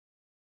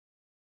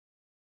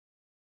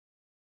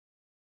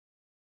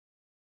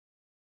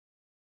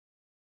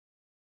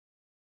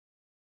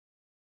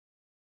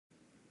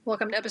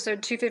Welcome to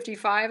episode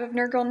 255 of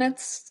Nerd Girl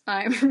Knits.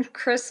 I'm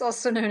Chris,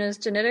 also known as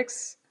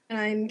Genetics. And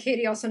I'm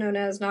Katie, also known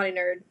as Naughty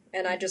Nerd,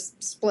 and I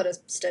just split a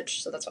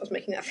stitch, so that's why I was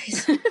making that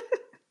face.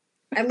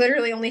 I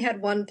literally only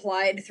had one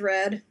plied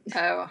thread.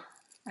 Oh,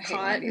 I hate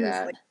when I do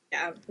that. Like,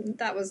 yeah,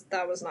 that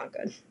was not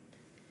good.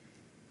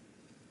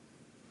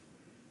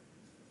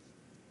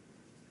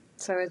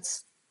 So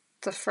it's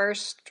the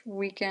first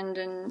weekend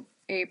in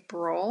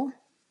April.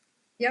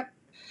 Yep.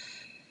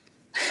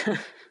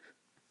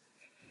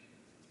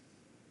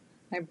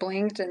 I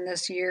blinked and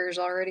this year's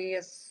already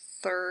a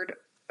third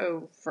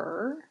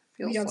over,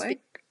 feels like.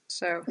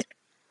 Speak.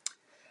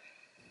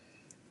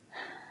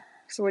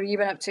 So what have you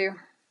been up to?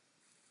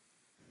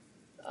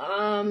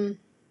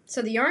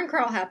 So the yarn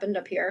crawl happened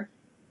up here.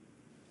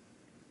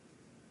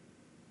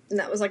 And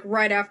that was like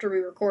right after we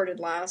recorded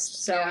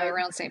last. So yeah,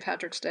 around St.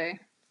 Patrick's Day.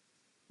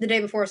 The day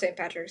before St.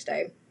 Patrick's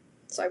Day.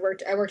 So I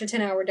worked a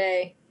 10-hour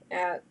day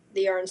at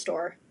the yarn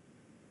store.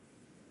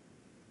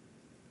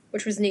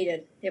 Which was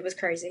needed. It was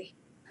crazy.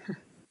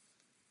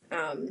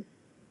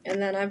 And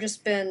then I've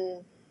just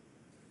been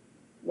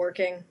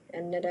working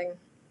and knitting.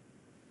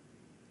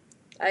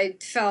 I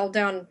fell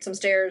down some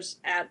stairs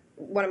at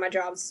one of my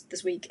jobs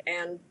this week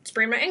and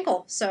sprained my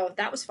ankle, so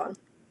that was fun.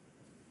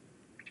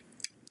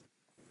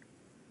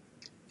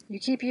 You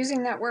keep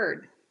using that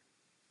word.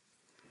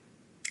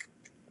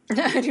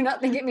 I do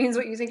not think it means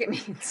what you think it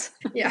means.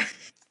 Yeah.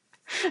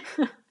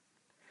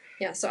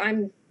 Yeah, so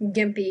I'm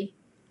gimpy.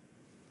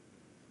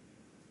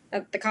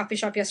 At the coffee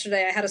shop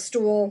yesterday, I had a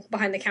stool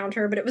behind the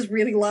counter, but it was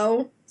really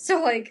low.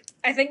 So,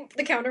 I think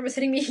the counter was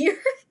hitting me here.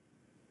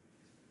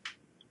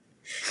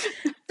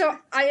 So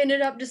I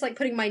ended up just,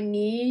 putting my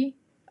knee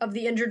of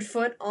the injured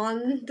foot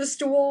on the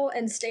stool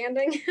and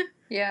standing.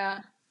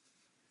 Yeah.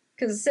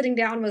 Because sitting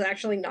down was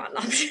actually not an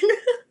option.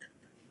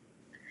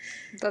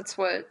 That's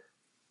what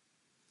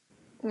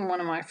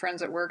one of my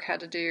friends at work had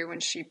to do when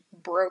she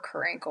broke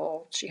her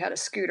ankle. She had a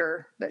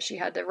scooter that she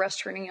had to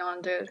rest her knee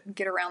on to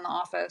get around the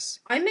office.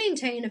 I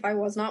maintain if I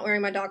was not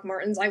wearing my Doc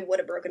Martens, I would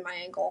have broken my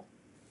ankle.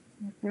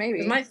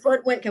 Maybe. My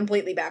foot went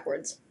completely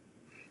backwards.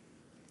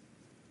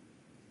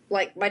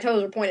 My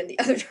toes were pointed the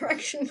other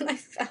direction when I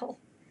fell.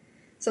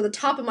 So the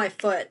top of my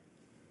foot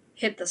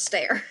hit the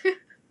stair.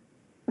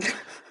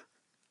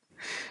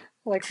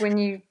 Like when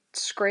you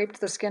scraped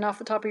the skin off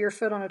the top of your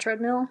foot on a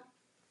treadmill?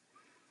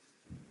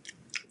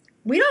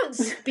 We don't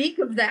speak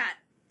of that.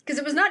 Because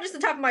it was not just the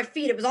top of my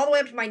feet, it was all the way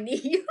up to my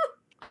knee.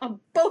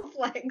 On both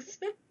legs.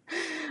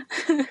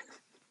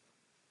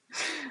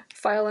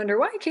 File under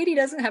why Katie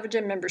doesn't have a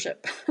gym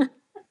membership.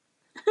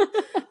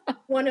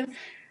 One of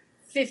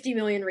 50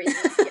 million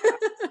reasons. Yeah.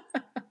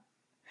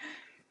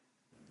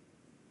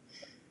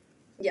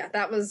 Yeah,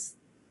 that was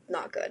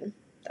not good.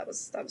 That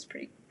was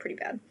pretty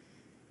bad.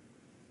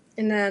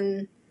 And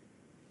then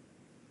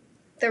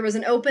there was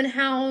an open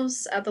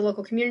house at the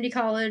local community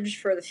college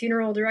for the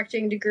funeral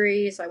directing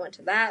degree, so I went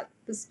to that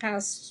this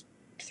past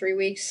 3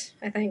 weeks,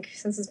 I think,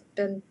 since it's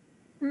been...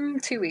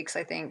 2 weeks,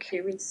 I think.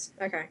 2 weeks?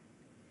 Okay.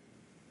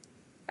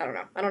 I don't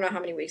know. I don't know how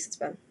many weeks it's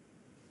been.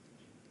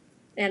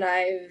 And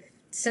I've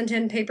sent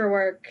in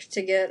paperwork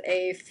to get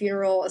a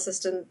funeral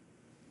assistant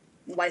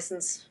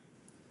license.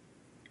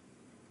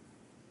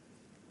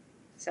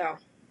 So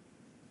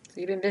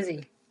you've been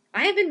busy.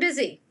 I have been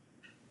busy.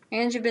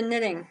 And you've been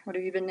knitting. What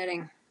have you been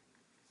knitting?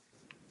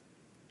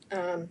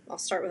 I'll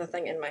start with a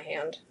thing in my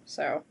hand.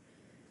 So,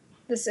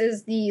 this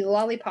is the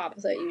lollipop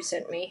that you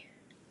sent me.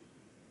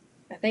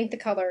 I think the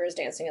color is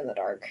Dancing in the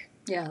Dark.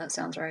 Yeah, that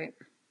sounds right.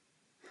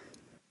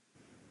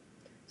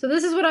 So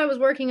this is what I was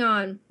working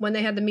on when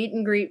they had the meet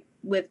and greet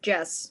with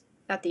Jess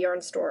at the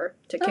yarn store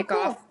to kick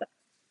off.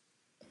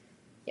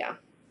 Yeah.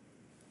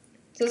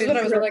 So this is what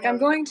I was like. I'm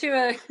going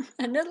to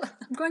a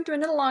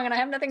knit along, and I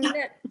have nothing to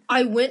knit.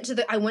 I went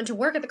to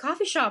work at the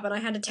coffee shop, and I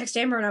had to text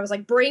Amber, and I was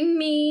like, "Bring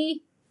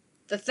me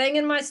the thing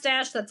in my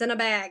stash that's in a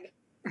bag,"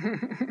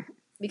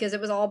 because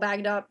it was all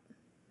bagged up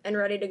and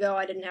ready to go.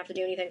 I didn't have to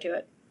do anything to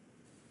it.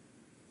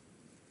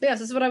 But yes,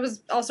 this is what I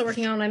was also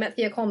working on when I met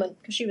Thea Coleman,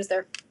 because she was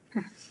there.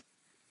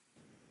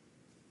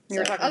 You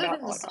were talking other about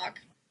than the sock.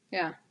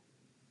 Yeah.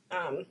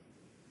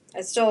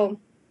 I still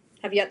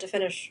have yet to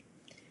finish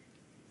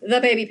the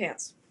baby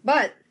pants.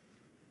 But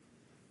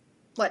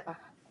what?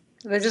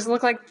 They just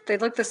look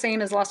the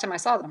same as last time I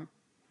saw them.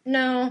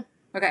 No.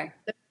 Okay.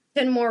 There's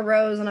 10 more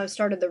rows and I've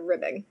started the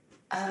ribbing.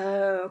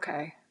 Oh,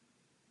 okay.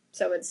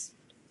 So it's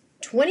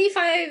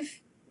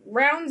 25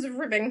 rounds of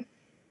ribbing.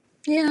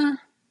 Yeah.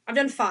 I've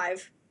done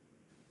 5.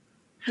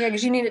 Yeah,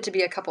 because you need it to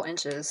be a couple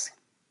inches.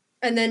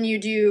 And then you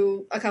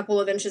do a couple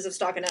of inches of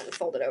stockinette and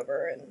fold it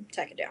over and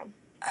tack it down.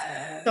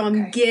 So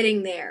I'm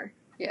getting there.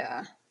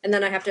 Yeah. And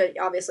then I have to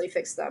obviously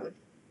fix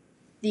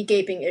the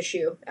gaping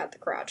issue at the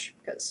crotch,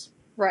 because...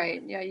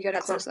 Right, yeah, you gotta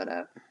close that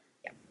up.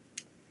 Yeah.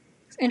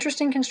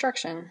 Interesting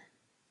construction.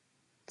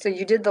 So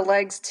you did the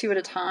legs 2 at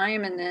a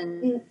time, and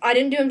then... I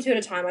didn't do them 2 at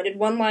a time. I did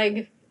one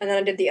leg, and then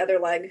I did the other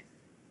leg.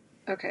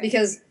 Okay.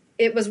 Because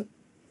it was...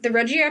 The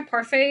Regia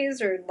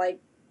parfaits are,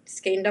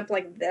 skeined up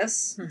like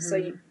this. Mm-hmm.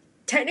 So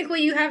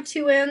technically you have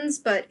 2 ends,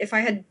 but if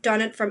I had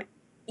done it from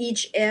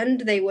each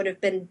end they would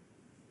have been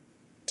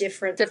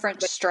different.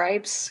 Different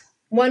stripes.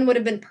 One would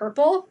have been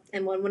purple,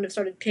 and one would have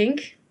started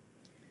pink.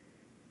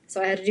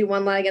 So I had to do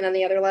one leg and then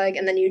the other leg,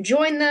 and then you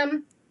join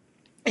them,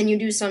 and you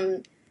do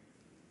some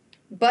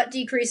butt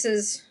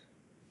decreases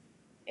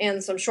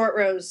and some short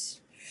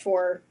rows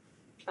for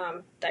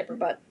diaper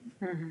butt.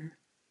 Mm-hmm.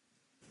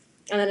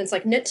 And then it's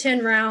like knit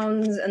 10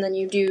 rounds, and then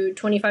you do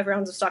 25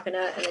 rounds of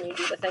stockinette, and then you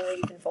do the thing where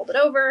you can fold it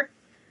over,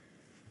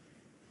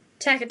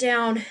 tack it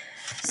down,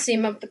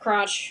 seam up the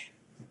crotch,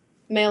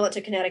 mail it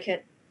to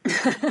Connecticut.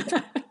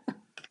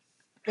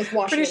 With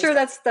washing. Pretty sure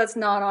that's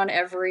not on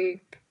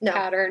every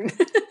pattern.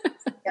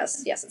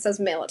 Yes, it says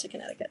mail it to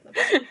Connecticut.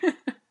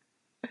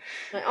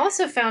 I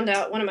also found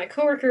out one of my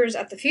coworkers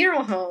at the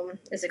funeral home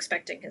is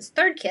expecting his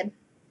third kid.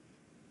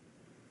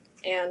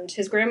 And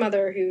his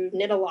grandmother, who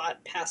knit a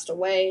lot, passed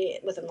away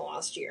within the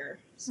last year.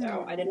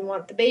 So I didn't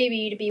want the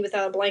baby to be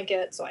without a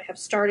blanket, so I have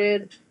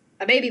started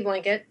a baby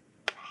blanket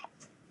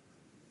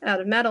out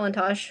of Madeline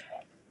Tosh.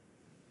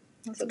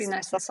 This would be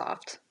nice and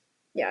soft.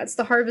 Yeah, it's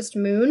the Harvest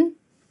Moon.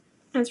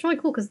 And it's really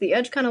cool because the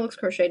edge kind of looks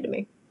crocheted to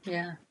me.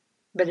 Yeah.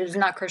 But it is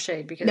not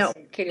crocheted because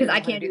Katie I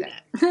can't do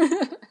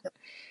that.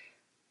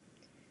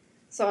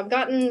 So I've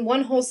gotten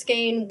one whole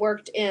skein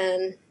worked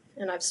in,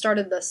 and I've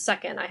started the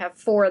second. I have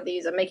 4 of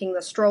these. I'm making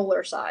the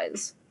stroller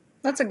size.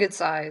 That's a good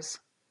size.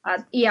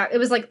 Yeah, it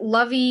was like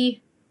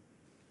Lovey,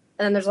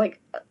 and then there's like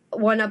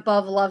one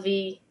above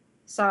Lovey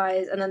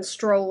size, and then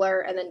stroller,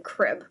 and then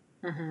crib.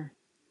 Mm-hmm.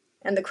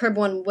 And the crib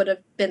one would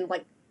have been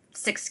like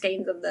 6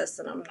 skeins of this,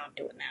 and I'm not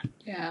doing that.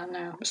 Yeah,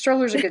 no. A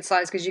stroller's a good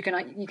size because you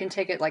can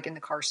take it like in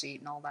the car seat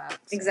and all that.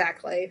 So.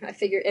 Exactly. I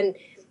figured, and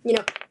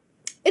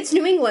it's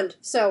New England,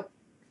 so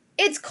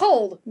it's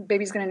cold.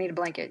 Baby's gonna need a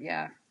blanket,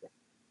 yeah.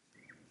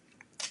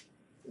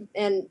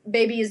 And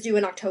baby is due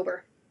in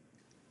October.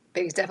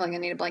 Baby's definitely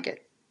gonna need a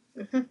blanket.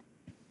 Mm-hmm.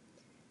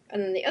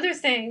 And then the other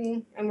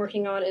thing I'm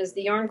working on is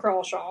the yarn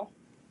crawl shawl.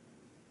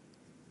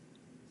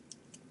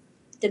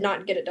 Did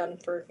not get it done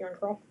for yarn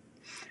crawl.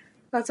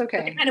 That's okay.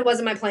 But it kind of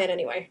wasn't my plan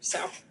anyway,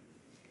 so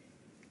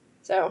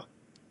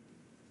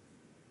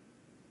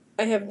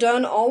I have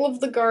done all of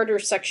the garter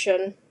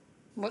section.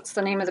 What's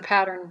the name of the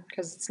pattern?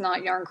 Because it's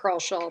not yarn crawl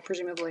shawl,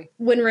 presumably.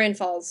 When Rain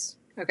Falls.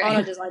 Okay.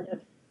 Auto designed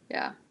it.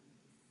 Yeah.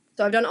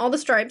 So I've done all the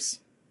stripes.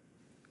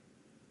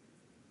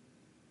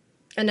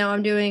 And now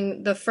I'm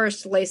doing the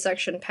first lace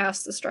section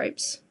past the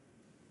stripes.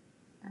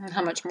 And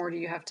how much more do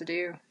you have to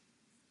do?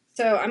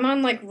 So I'm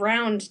on like not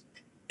round,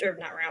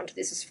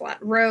 this is flat.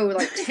 Row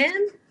like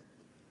 10?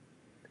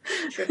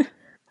 Sure.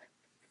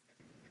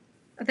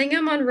 I think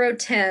I'm on row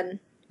 10.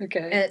 Okay.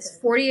 And it's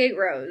 48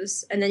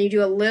 rows. And then you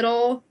do a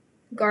little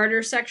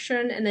garter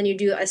section, and then you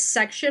do a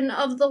section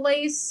of the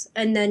lace,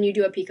 and then you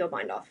do a picot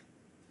bind off.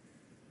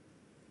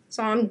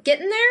 So I'm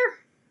getting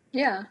there.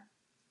 Yeah.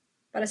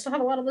 But I still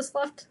have a lot of this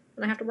left,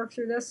 and I have to work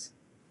through this.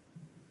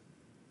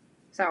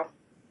 So.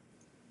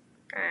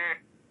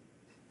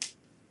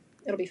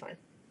 It'll be fine.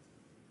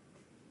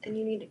 And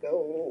you need to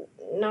go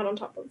not on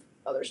top of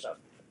other stuff.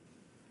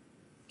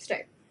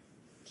 Stay.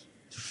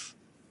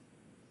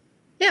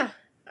 Yeah,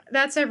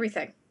 that's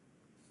everything.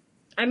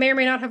 I may or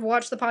may not have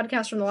watched the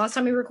podcast from the last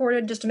time we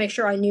recorded just to make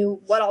sure I knew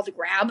what all to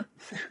grab.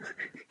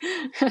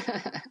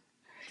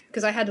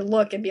 Because I had to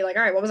look and be like,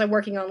 all right, what was I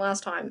working on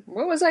last time?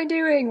 What was I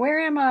doing? Where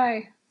am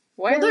I?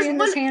 Why are we in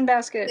this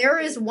handbasket? There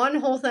is one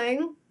whole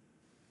thing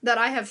that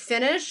I have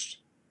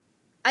finished.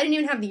 I didn't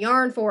even have the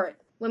yarn for it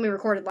when we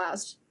recorded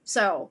last.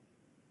 So.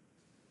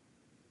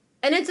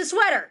 And it's a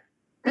sweater.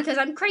 Because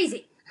I'm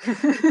crazy.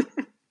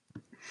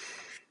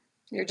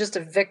 You're just a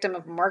victim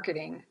of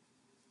marketing.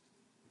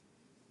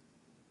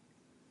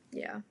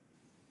 Yeah.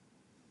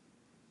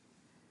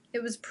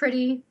 It was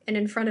pretty and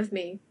in front of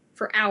me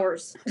for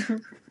hours.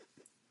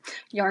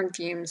 Yarn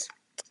fumes.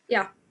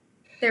 Yeah.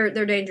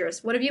 They're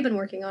dangerous. What have you been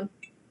working on?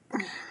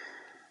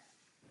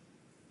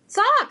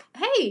 Sock!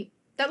 Hey!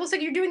 That looks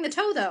like you're doing the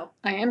toe, though.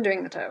 I am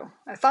doing the toe.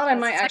 I thought I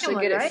might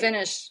actually get it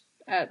finished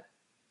at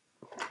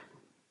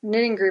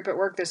knitting group at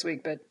work this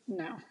week, but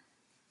no.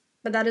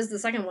 But that is the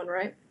second one,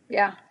 right?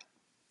 Yeah.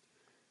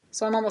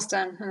 So I'm almost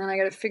done, and then I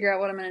got to figure out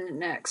what I'm going to knit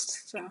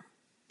next. So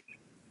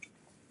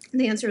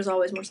the answer is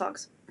always more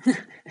socks.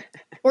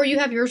 Or you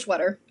have your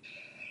sweater.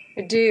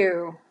 I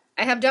do.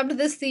 I have dubbed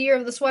this the year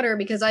of the sweater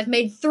because I've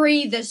made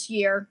 3 this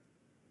year.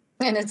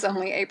 And it's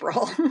only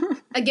April.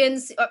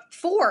 Against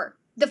 4.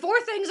 The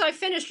 4 things I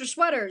finished are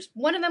sweaters.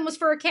 One of them was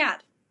for a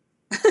cat.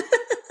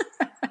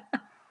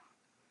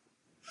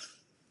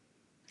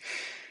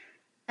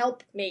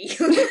 Help me.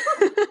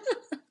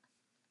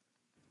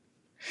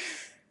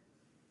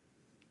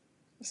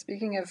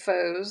 Speaking of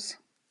foes,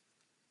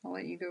 I'll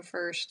let you go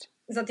first.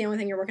 Is that the only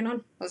thing you're working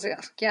on?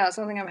 Yeah, it's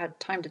something I've had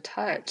time to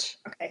touch.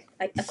 Okay.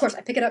 Of course,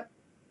 I pick it up.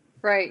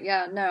 Right,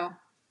 yeah, no.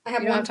 I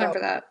have you don't have time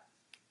for that.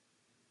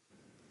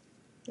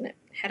 And it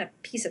had a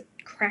piece of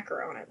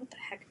cracker on it. What the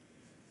heck?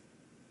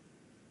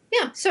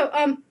 Yeah, so,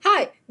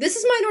 hi. This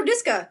is my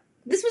Nordiska.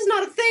 This was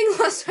not a thing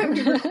last time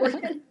we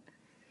recorded.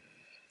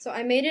 So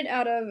I made it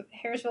out of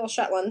Harrisville,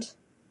 Shetland.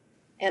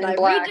 And I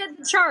redid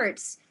the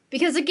charts.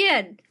 Because,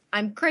 again,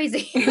 I'm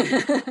crazy.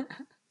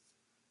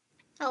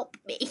 Help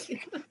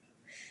me.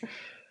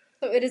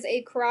 So it is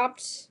a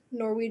cropped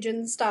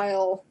Norwegian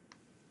style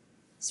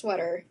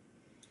sweater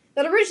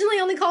that originally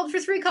only called for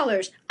 3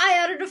 colors. I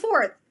added a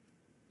 4th.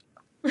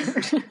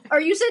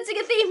 Are you sensing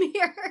a theme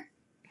here?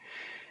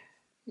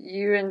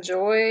 You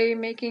enjoy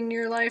making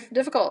your life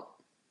difficult.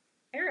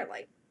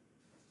 Apparently.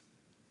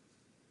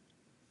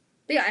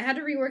 But yeah, I had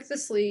to rework the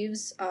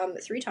sleeves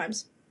 3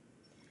 times.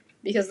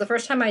 Because the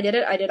first time I did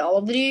it, I did all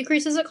of the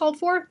decreases it called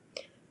for.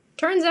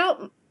 Turns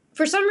out,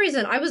 for some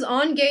reason, I was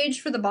on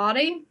gauge for the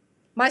body.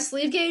 My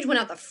sleeve gauge went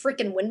out the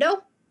frickin'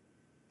 window.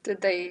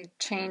 Did they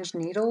change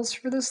needles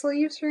for the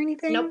sleeves or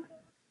anything? Nope.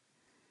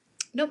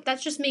 Nope,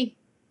 that's just me.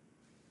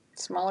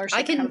 Smaller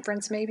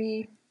circumference,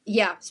 maybe?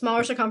 Yeah,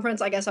 smaller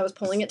circumference. I guess I was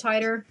pulling it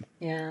tighter.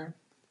 Yeah.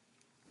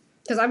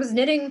 Because I was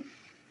knitting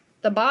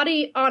the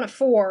body on a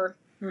 4,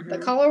 the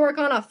collar work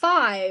on a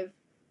 5,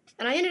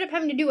 and I ended up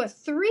having to do a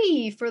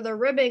 3 for the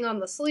ribbing on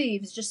the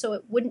sleeves just so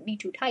it wouldn't be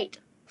too tight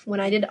when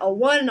I did a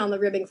 1 on the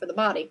ribbing for the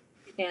body.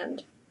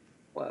 And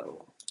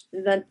whoa.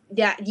 then,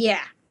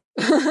 yeah.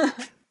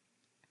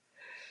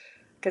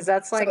 Because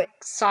that's like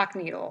sock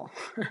needle.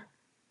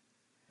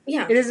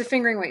 Yeah. It is a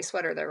fingering weight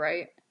sweater though,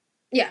 right?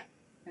 Yeah.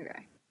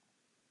 Okay.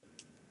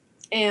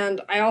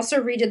 And I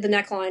also redid the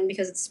neckline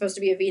because it's supposed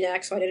to be a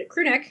V-neck, so I did it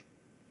crew neck.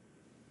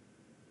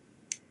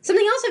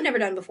 Something else I've never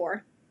done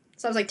before.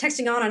 So I was like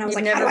texting on and I was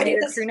You've like, how do I do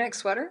made this? a crew neck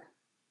sweater?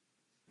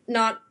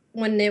 Not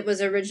when it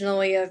was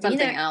originally a V-neck.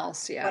 Something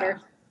else, yeah.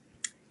 Sweater.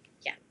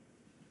 Yeah.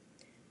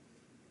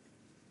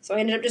 So I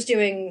ended up just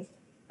doing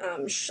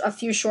a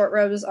few short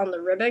rows on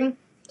the ribbing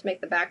to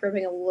make the back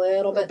ribbing a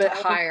little bit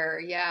higher,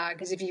 yeah.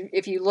 Because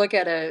if you look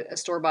at a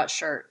store-bought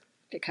shirt,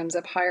 it comes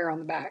up higher on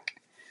the back.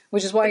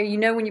 Which is why you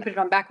know when you put it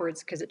on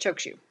backwards, because it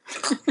chokes you.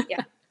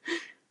 Yeah.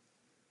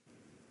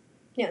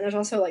 Yeah, and there's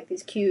also like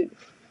these cute...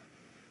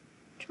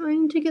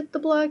 Trying to get the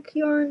black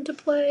yarn to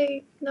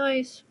play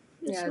nice.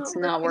 It's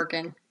not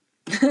working.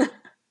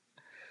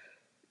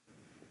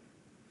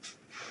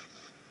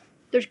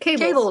 There's cables.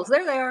 Cables,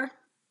 there they are.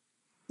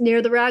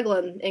 Near the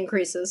raglan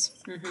increases.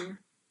 Mm-hmm.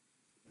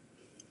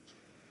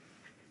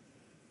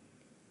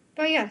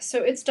 But yeah,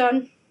 so it's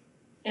done.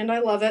 And I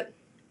love it.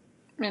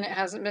 And it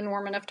hasn't been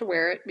warm enough to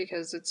wear it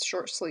because it's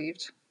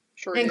short-sleeved.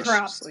 And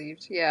cropped.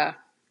 Sleeved, yeah.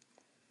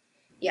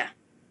 Yeah.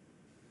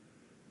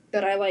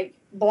 But I,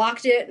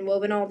 blocked it and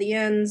woven all the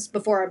ends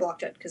before I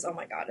blocked it, because, oh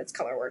my god, it's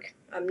color work.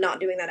 I'm not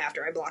doing that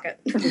after I block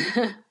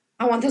it.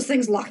 I want those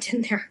things locked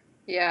in there.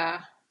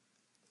 Yeah.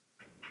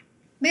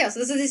 But yeah, so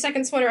this is the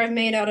second sweater I've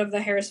made out of the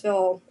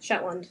Harrisville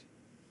Shetland.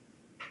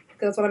 Because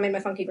that's what I made my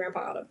funky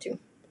grandpa out of, too.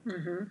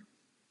 Mm-hmm.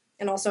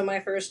 And also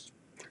my first...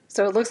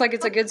 So it looks like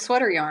it's a good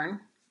sweater yarn.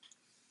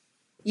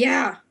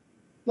 Yeah.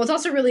 Well, it's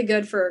also really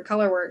good for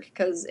color work,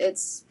 because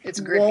it's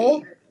grippy.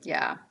 Wool.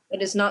 Yeah.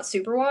 It is not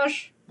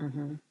superwash.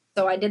 Mm-hmm.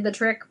 So I did the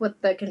trick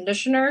with the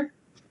conditioner.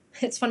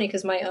 It's funny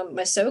because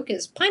my soak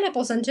is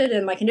pineapple scented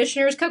and my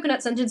conditioner is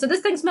coconut scented. So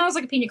this thing smells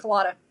like a pina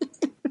colada.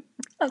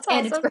 That's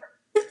awesome.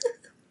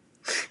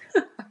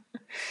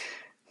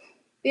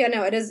 Yeah,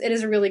 no, it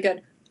is really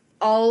good.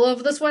 All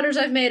of the sweaters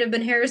I've made have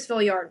been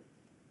Harrisville yarn.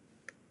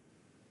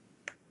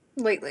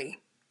 Lately.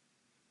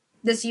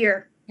 This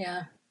year.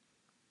 Yeah.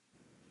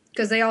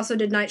 Because they also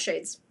did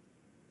nightshades.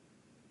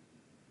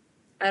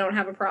 I don't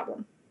have a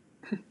problem.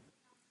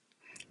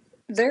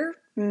 Their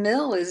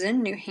mill is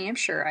in New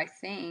Hampshire, I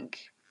think.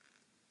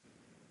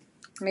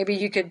 Maybe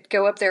you could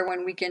go up there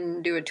when we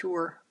can do a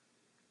tour.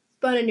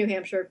 Spun in New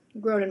Hampshire,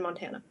 grown in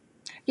Montana.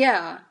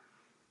 Yeah.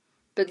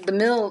 But the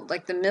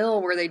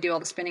mill where they do all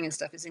the spinning and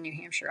stuff is in New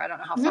Hampshire. I don't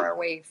know how far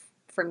away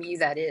from you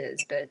that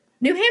is, but...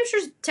 New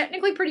Hampshire's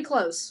technically pretty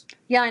close.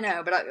 Yeah, I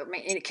know, but I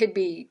mean, it could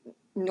be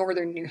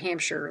northern New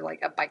Hampshire,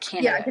 like up by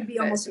Canada. Yeah, it could be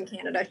almost in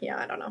Canada. Yeah,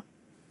 I don't know.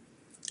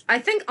 I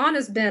think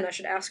Anna's been. I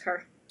should ask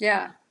her.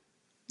 Yeah.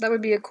 That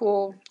would be a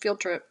cool field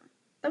trip.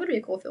 That would be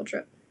a cool field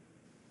trip.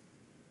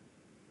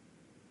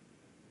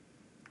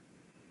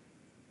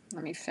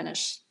 Let me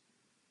finish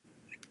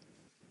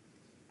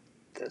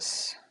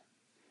this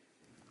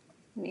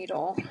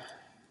needle.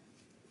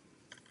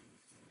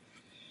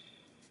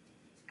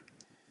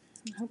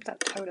 I hope that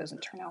toe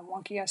doesn't turn out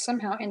wonky. I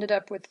somehow ended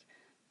up with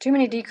too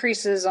many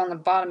decreases on the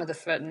bottom of the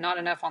foot and not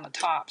enough on the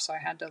top, so I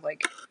had to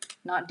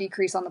not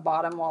decrease on the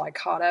bottom while I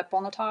caught up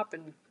on the top.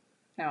 And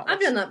I've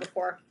done that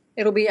before.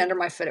 It'll be under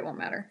my foot, it won't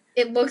matter.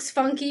 It looks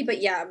funky, but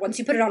yeah, once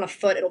you put it on a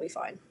foot, it'll be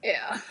fine.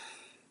 Yeah.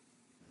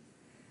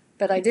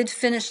 But I did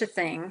finish a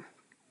thing,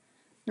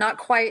 not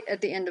quite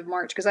at the end of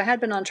March, because I had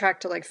been on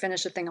track to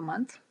finish a thing a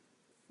month,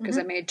 because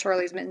I made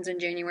Charlie's Mittens in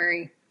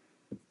January,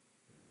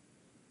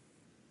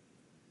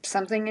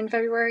 something in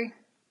February.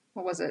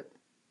 What was it?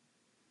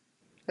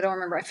 I don't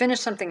remember. I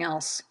finished something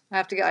else.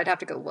 I'd have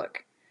to go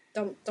look.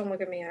 Don't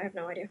look at me. I have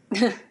no idea.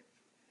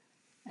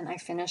 And I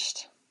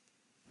finished.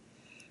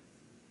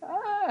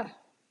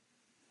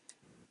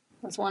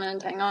 That's one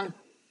end. Hang on.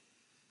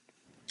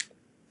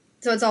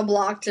 So it's all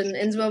blocked and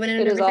ends woven in?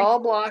 It is all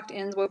blocked,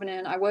 ends woven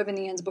in. I wove in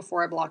the ends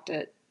before I blocked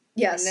it.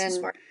 Yes, and then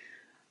smart.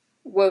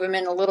 wove them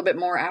in a little bit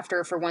more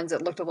after for ones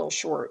that looked a little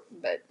short.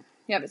 But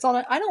yeah, it's all.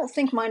 I don't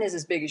think mine is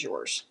as big as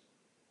yours.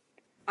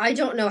 I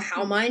don't know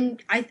how mine.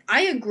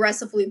 I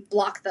aggressively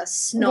block the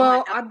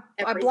snot. Well, out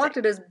I blocked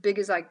it as big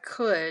as I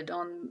could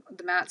on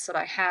the mats that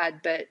I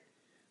had, but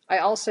I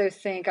also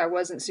think I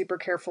wasn't super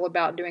careful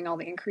about doing all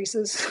the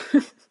increases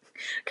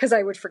because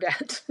I would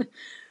forget.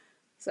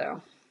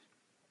 So,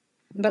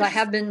 but I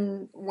have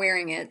been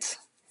wearing it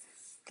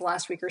the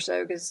last week or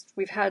so because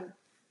we've had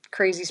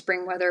crazy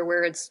spring weather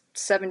where it's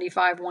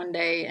 75 one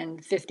day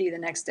and 50 the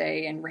next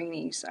day and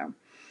rainy. So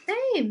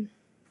Same.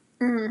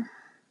 mm.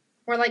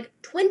 Or like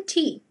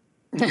 20.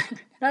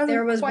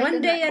 There was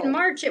one day in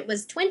March it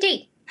was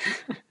 20.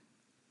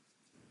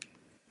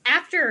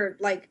 After,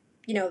 like,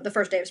 the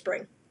first day of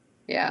spring.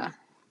 Yeah.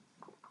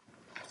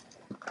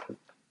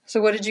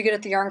 So what did you get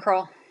at the yarn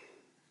crawl?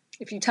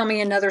 If you tell me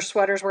another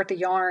sweater's worth of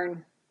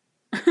yarn.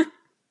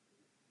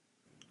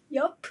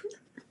 Yup.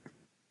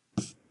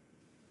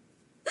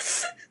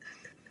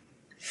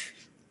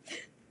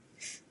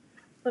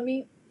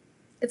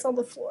 It's on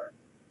the floor.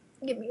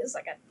 Give me a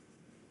second.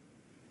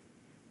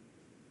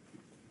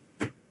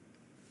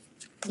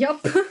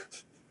 Yup.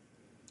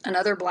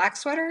 Another black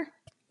sweater?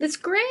 It's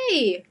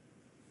gray.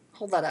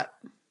 Hold that up.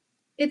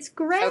 It's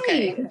gray.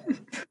 Okay.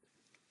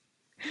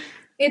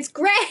 It's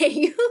gray.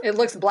 It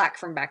looks black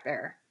from back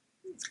there.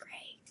 It's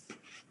gray.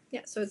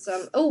 Yeah, so it's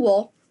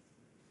wool.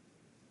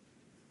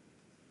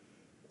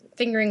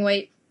 Fingering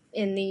weight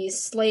in the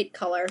slate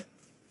color.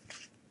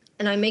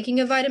 And I'm making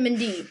a vitamin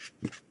D.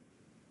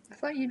 I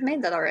thought you'd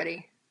made that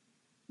already.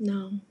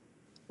 No.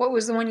 What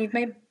was the one you've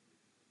made?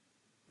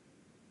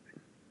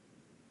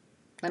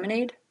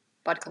 Lemonade?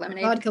 Vodka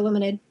lemonade? Vodka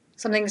lemonade.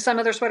 Some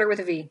other sweater with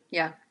a V.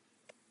 Yeah.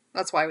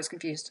 That's why I was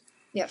confused.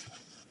 Yep.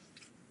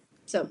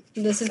 So,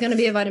 this is going to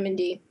be a vitamin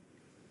D.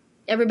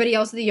 Everybody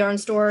else at the yarn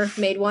store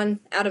made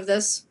one out of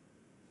this,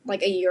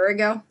 like a year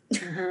ago.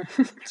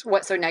 Mm-hmm.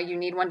 So now you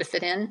need one to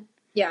fit in?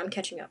 Yeah, I'm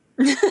catching up.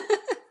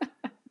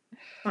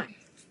 Fine.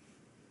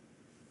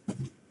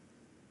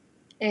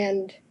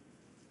 And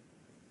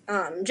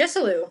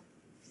Jessalou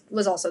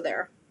was also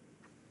there.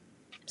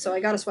 So I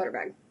got a sweater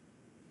bag.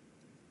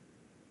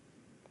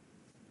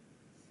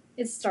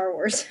 It's Star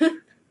Wars.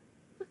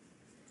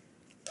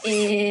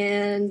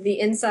 And the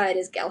inside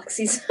is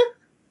galaxies.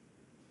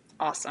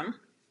 Awesome.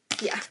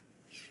 Yeah.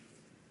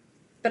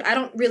 But I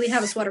don't really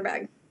have a sweater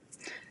bag.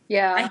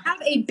 Yeah. I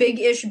have a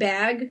big-ish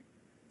bag,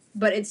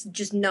 but it's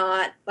just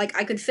not... Like,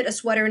 I could fit a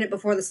sweater in it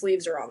before the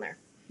sleeves are on there.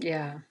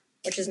 Yeah.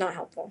 Which is not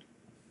helpful.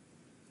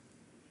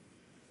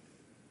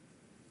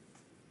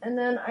 And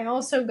then I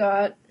also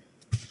got,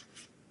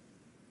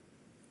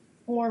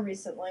 more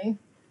recently,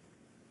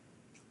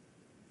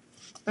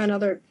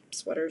 another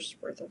sweater's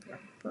worth of yarn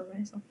for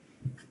myself.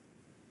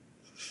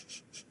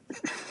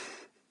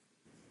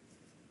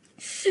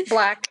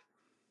 Black.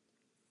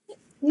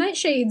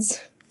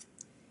 Nightshades.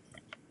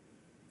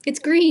 It's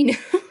green.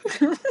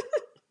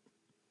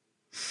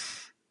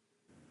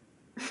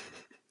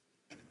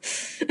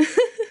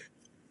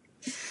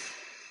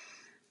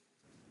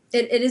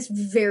 It is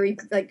very,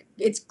 like,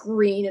 it's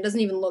green. It doesn't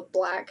even look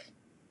black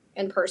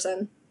in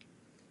person.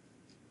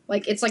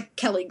 Like, it's like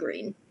Kelly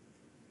green.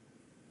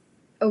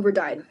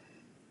 Overdyed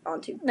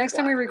onto Next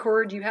black. time we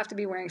record, you have to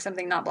be wearing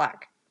something not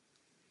black.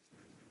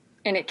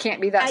 And it can't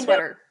be that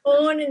sweater. I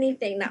don't own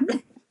anything not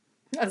black.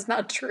 That's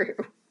not true.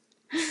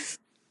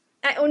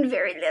 I own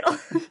very little.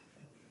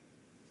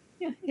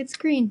 Yeah, it's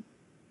green.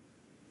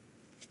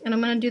 And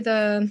I'm going to do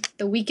the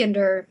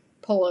Weekender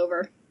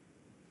pullover.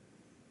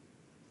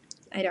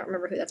 I don't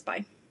remember who that's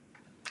by.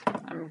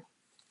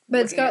 But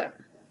it's got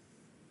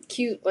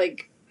cute,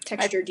 like,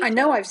 texture detail. I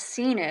know I've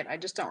seen it. I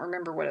just don't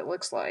remember what it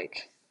looks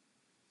like.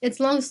 It's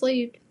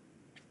long-sleeved.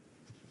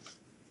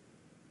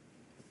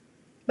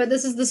 But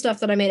this is the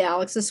stuff that I made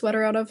Alex's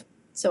sweater out of.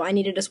 So I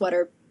needed a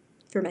sweater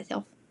for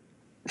myself.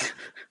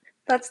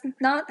 That's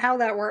not how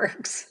that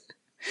works.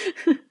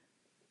 But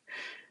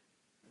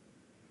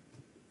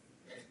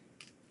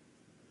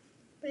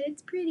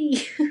it's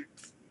pretty.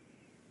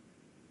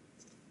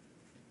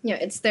 Yeah,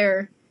 it's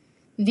their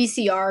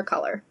VCR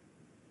color.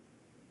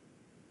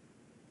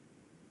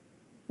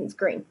 It's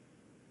green.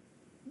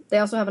 They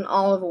also have an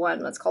olive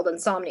one that's called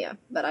Insomnia,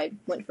 but I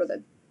went for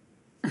the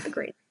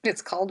green.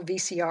 It's called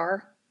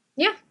VCR?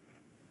 Yeah.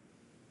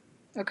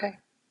 Okay.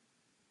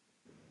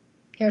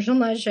 Here's some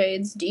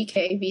Nightshades,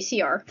 DK,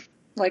 VCR.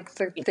 Like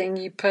the thing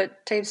you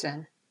put tapes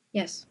in?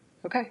 Yes.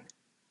 Okay.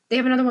 They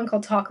have another one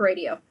called Talk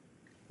Radio.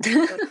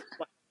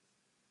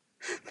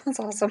 That's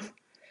awesome.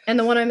 And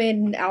the one I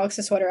made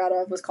Alex's sweater out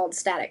of was called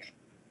Static.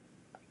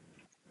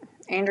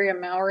 Andrea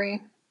Mowry.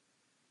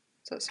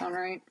 Does that sound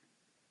right?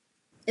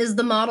 Is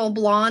the model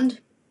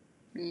blonde?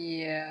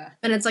 Yeah.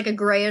 And it's like a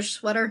grayish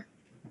sweater?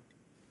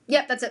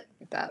 Yep, that's it.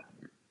 Like that.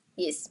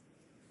 Yes.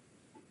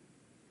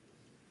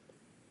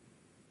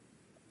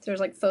 There's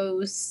like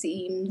faux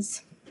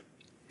seams.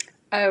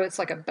 Oh, it's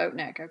like a boat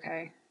neck.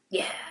 Okay.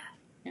 Yeah.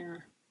 Yeah.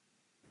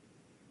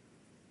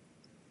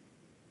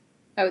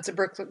 Oh, it's a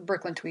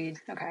Brooklyn tweed.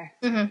 Okay.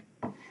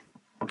 Mm-hmm.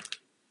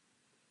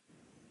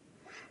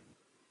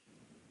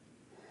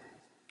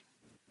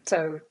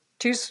 So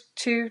two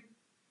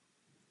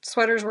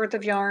sweaters worth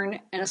of yarn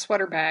and a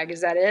sweater bag.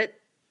 Is that it?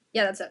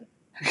 Yeah, that's it.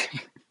 Okay.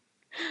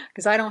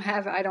 Because I don't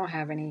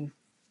have any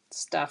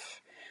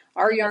stuff.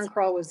 Our yarn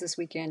crawl was this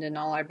weekend, and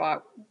all I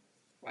bought,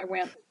 I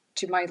went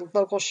to my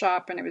local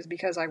shop, and it was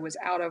because I was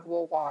out of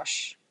wool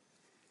wash.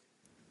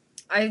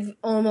 I've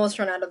almost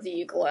run out of the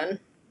Eucalyptus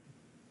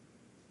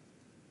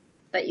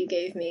that you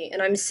gave me,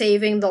 and I'm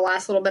saving the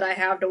last little bit I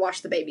have to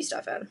wash the baby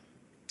stuff in.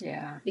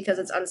 Yeah. Because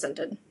it's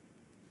unscented.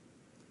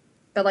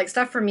 But, like,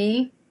 stuff for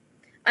me,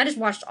 I just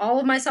washed all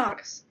of my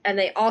socks, and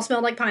they all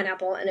smelled like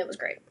pineapple, and it was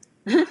great.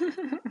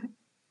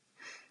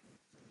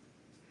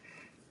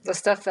 The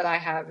stuff that I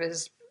have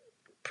is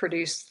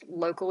produced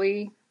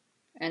locally,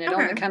 and it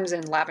only comes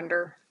in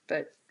lavender,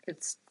 but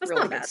it's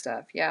really good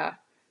stuff. Yeah.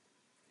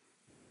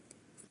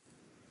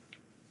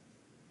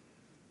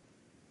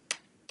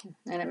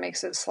 And it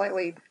makes it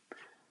slightly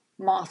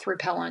moth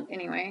repellent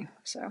anyway,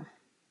 so.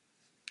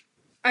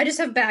 I just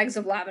have bags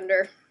of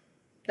lavender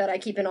that I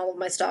keep in all of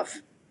my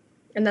stuff.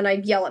 And then I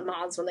yell at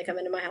moths when they come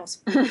into my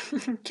house.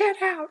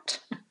 Get out!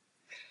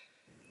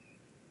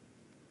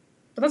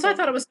 But that's why I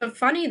thought it was so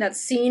funny, that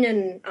scene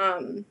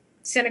in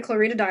Santa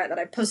Clarita Diet that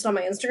I posted on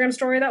my Instagram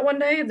story that one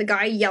day, the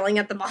guy yelling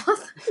at the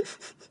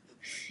moth.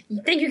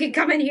 You think you can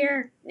come in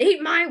here?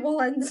 Eat my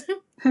woolens.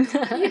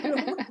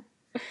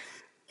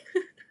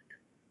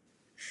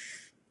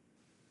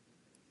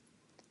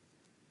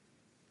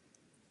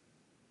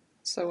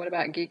 So what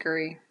about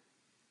geekery?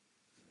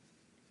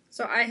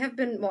 So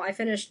I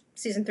finished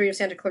season 3 of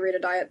Santa Clarita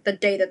Diet the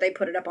day that they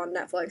put it up on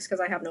Netflix, because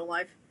I have no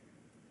life.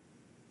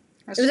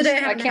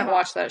 I can't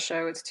watch that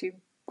show. It's too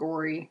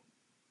gory.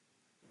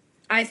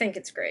 I think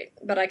it's great,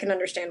 but I can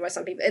understand why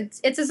some people...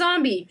 It's a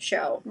zombie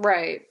show.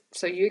 Right.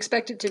 So you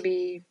expect it to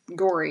be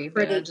gory,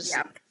 but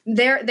yeah.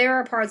 There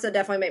are parts that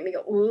definitely make me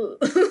go, ooh.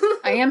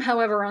 I am,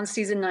 however, on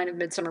season 9 of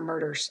Midsummer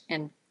Murders,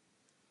 and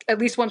at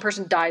least one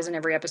person dies in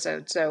every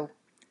episode, so...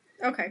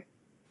 Okay.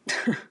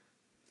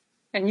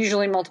 And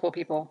usually multiple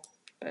people,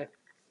 but...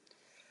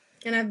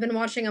 And I've been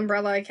watching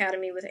Umbrella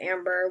Academy with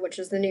Amber, which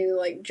is the new,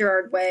 like,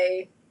 Gerard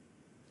Way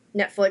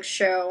Netflix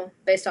show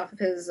based off of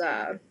his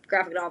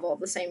graphic novel of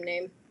the same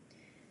name.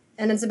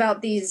 And it's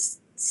about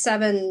these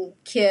 7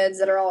 kids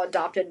that are all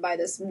adopted by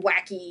this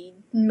wacky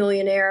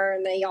millionaire,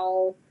 and they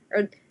all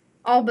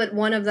but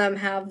one of them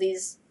have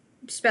these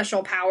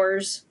special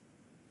powers.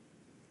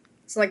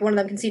 So, like, one of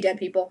them can see dead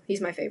people.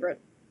 He's my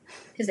favorite.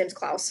 His name's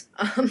Klaus.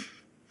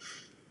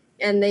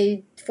 And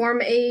they form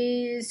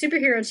a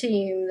superhero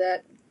team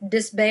that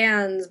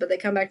disbands, but they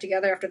come back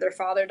together after their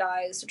father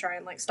dies to try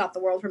and, like, stop the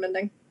world from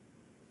ending.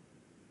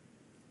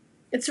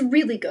 It's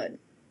really good.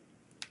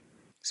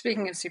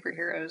 Speaking of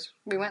superheroes,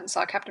 we went and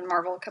saw Captain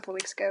Marvel a couple of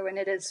weeks ago, and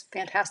it is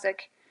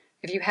fantastic.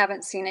 If you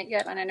haven't seen it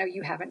yet, and I know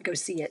you haven't, go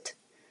see it.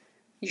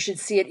 You should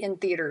see it in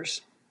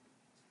theaters.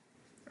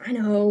 I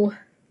know.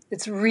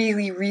 It's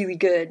really, really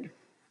good.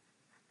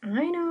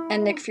 I know.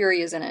 And Nick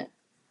Fury is in it.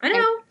 I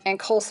know. And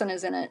Coulson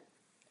is in it.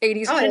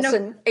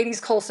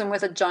 80s Coulson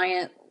with a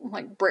giant,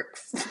 like, brick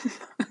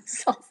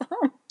cell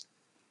phone.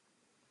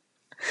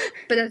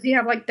 But does he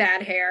have, like,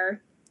 bad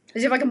hair?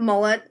 Does he have, like, a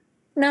mullet?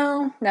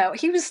 No.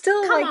 He was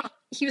still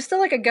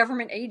like a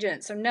government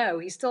agent, so no,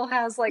 he still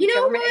has, like,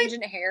 government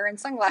agent hair and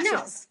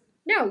sunglasses.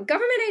 No,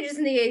 government agents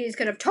in the 80s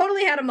could have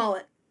totally had a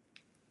mullet.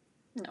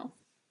 No.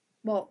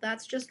 Well,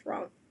 that's just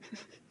wrong.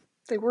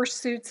 They wore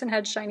suits and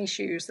had shiny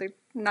shoes. They're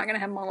not going to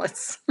have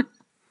mullets.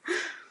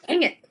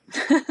 Dang it.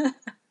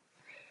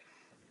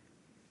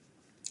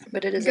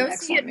 But it is an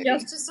excellent movie. Go see it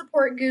just to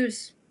support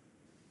Goose.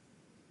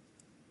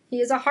 He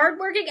is a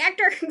hard-working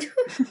actor.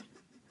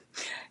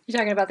 You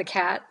talking about the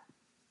cat?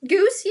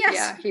 Goose, yes.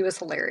 Yeah, he was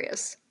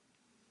hilarious.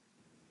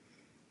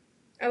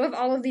 I love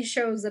all of these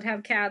shows that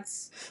have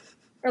cats.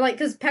 Or, like,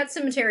 because Pet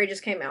Sematary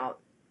just came out.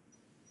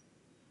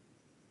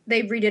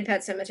 They redid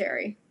Pet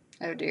Sematary.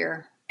 Oh,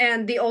 dear.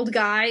 And the old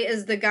guy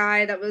is the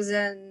guy that was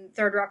in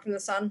Third Rock from the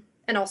Sun.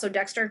 And also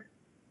Dexter.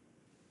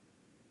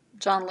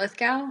 John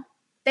Lithgow?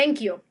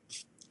 Thank you.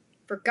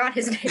 Forgot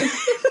his name.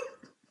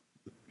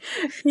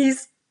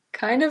 He's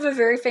kind of a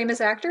very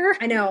famous actor.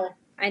 I know.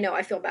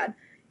 I feel bad.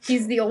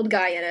 He's the old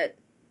guy in it.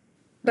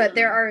 But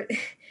there are...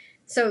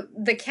 So,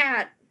 the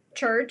cat,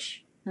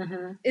 Church,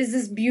 is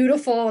this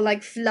beautiful,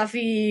 like,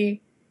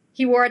 fluffy...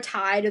 He wore a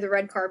tie to the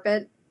red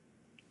carpet.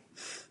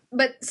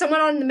 But someone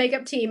on the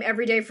makeup team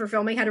every day for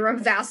filming had to rub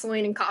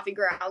Vaseline and coffee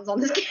grounds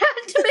on this cat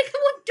to make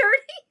him look dirty.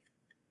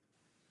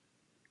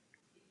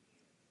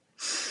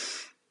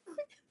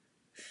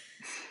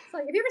 It's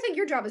like, if you ever think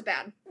your job is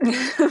bad,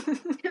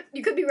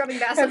 you could be rubbing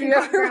Vaseline. Have you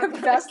ever rubbed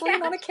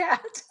Vaseline on a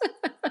cat?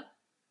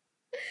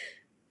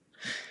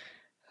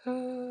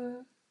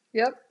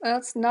 Yep,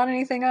 that's not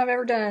anything I've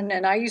ever done.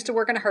 And I used to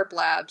work in a herp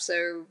lab,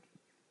 so...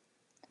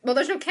 Well,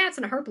 there's no cats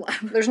in a herp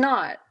lab. There's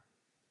not.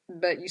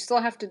 But you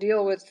still have to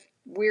deal with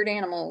weird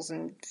animals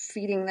and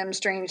feeding them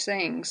strange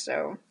things,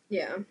 so...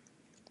 Yeah.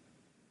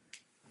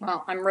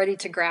 Well, I'm ready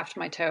to graft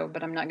my toe,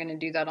 but I'm not going to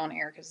do that on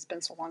air because it's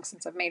been so long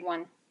since I've made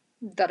one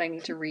that I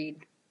need to read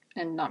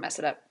and not mess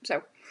it up.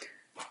 So,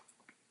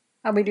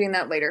 I'll be doing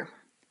that later.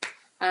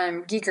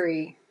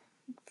 Geekery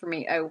for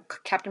me. Oh,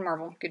 Captain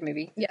Marvel, good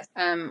movie. Yes.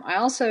 I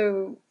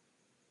also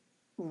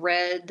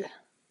read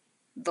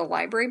The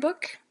Library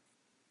Book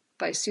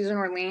by Susan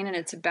Orlean, and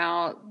it's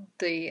about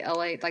the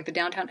LA, like the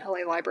downtown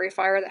LA library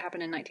fire that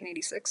happened in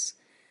 1986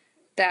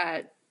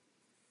 that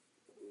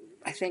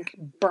I think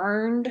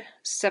burned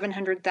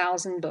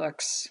 700,000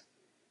 books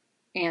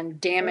and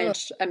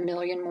damaged a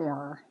million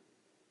more.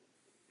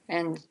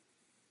 And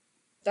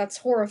that's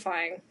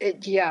horrifying.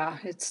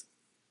 It's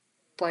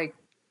like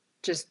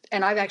just,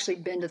 and I've actually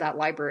been to that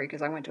library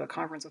because I went to a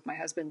conference with my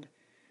husband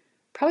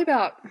probably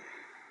about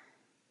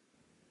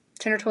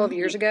 10 or 12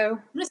 years ago.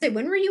 I'm gonna say,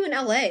 when were you in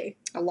LA?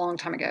 A long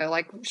time ago,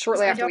 like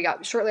shortly after we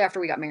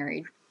got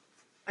married.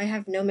 I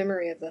have no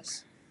memory of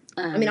this.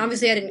 I mean,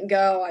 obviously I didn't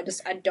go. I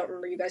don't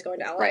remember you guys going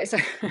to LA. Right.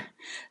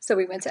 So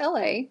we went to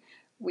LA.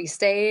 We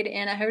stayed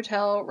in a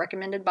hotel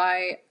recommended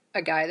by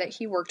a guy that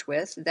he worked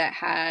with that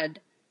had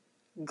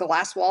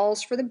glass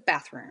walls for the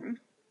bathroom.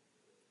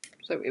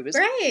 So it was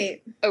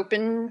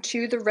open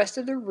to the rest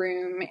of the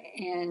room,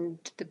 and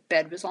the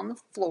bed was on the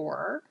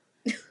floor.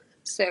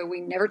 So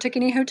we never took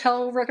any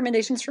hotel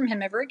recommendations from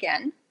him ever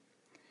again.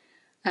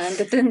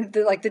 But then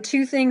the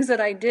two things that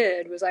I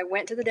did was I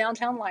went to the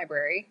downtown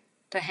library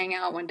to hang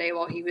out one day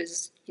while he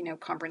was,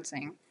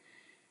 conferencing.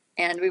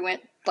 And we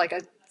went, I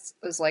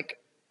was like,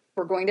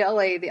 we're going to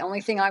LA. The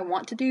only thing I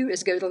want to do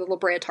is go to the La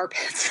Brea Tar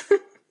Pits.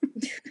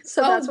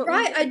 So that's what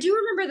we did. I do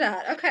remember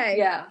that. Okay.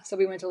 Yeah. So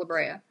we went to La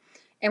Brea.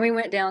 And we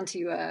went down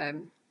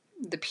to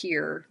the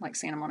pier, like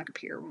Santa Monica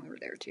Pier when we were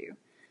there too.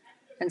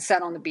 And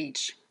sat on the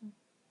beach,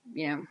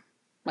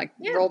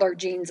 rolled our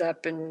jeans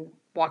up and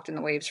walked in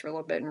the waves for a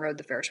little bit and rode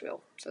the Ferris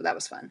wheel. So that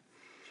was fun.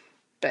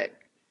 But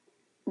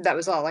that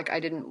was all. I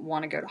didn't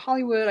want to go to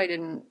Hollywood. I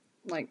didn't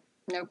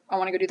nope, I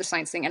want to go do the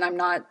science thing. And I'm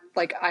not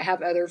I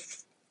have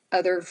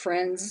other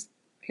friends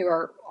who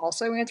are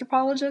also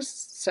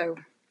anthropologists,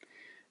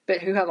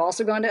 but who have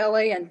also gone to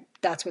LA, and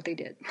that's what they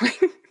did.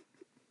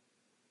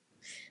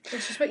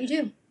 That's just what you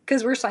do.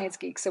 Because we're science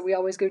geeks, so we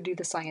always go do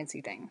the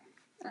sciencey thing.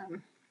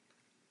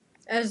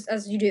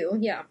 As you do,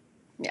 yeah.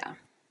 Yeah.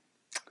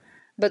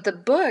 But the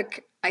book,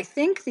 I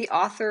think the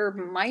author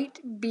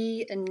might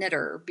be a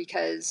knitter,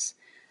 because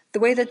the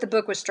way that the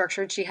book was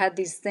structured, she had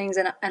these things,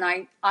 and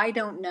I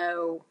don't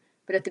know,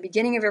 but at the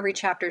beginning of every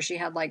chapter, she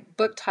had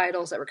book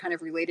titles that were kind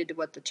of related to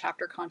what the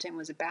chapter content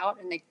was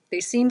about, and they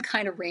seemed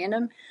kind of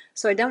random.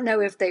 So I don't know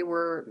if they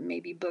were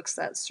maybe books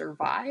that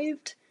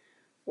survived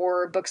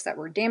or books that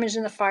were damaged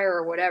in the fire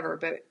or whatever.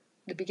 But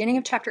the beginning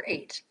of chapter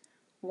 8,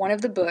 one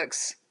of the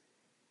books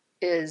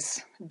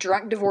is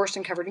Drunk, Divorced,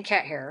 and Covered in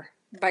Cat Hair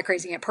by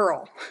Crazy Aunt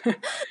Pearl. That's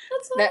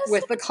awesome.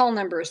 With the call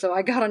number. So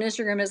I got on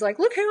Instagram and was like,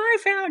 look who I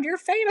found, you're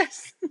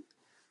famous.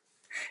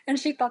 And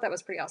she thought that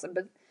was pretty awesome.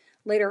 But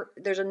later,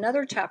 there's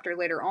another chapter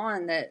later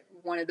on that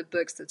one of the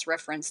books that's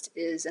referenced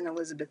is an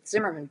Elizabeth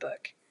Zimmerman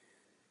book.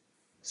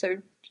 So,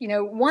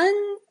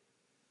 one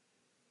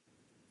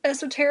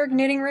esoteric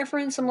knitting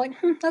reference, I'm like,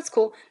 that's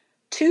cool.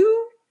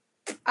 2,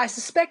 I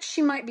suspect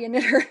she might be a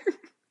knitter.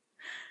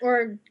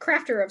 Or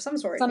crafter of some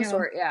sort.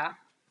 Sort, yeah.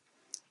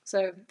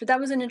 So, but that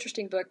was an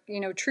interesting book.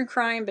 True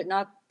crime, but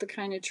not the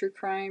kind of true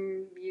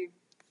crime you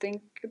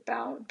think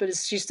about. But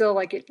she's still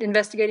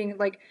investigating,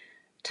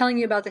 telling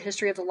you about the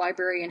history of the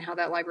library and how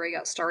that library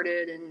got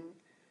started,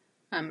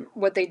 and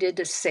what they did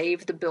to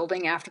save the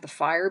building after the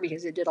fire,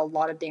 because it did a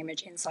lot of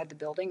damage inside the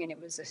building, and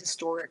it was a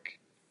historic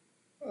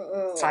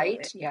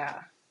site.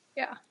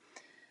 Yeah.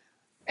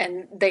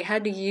 And they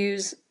had to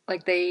use,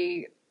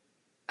 they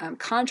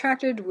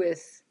contracted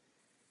with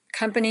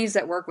companies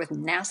that work with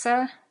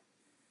NASA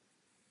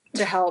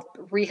to help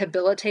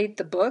rehabilitate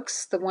the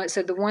books. The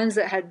ones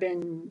that had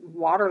been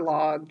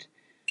waterlogged,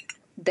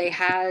 they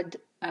had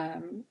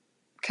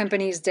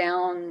companies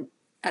down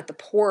at the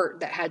port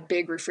that had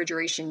big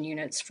refrigeration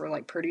units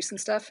for produce and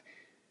stuff,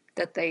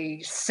 that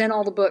they sent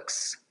all the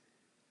books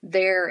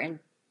there and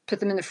put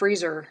them in the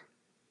freezer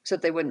so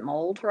that they wouldn't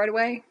mold right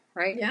away,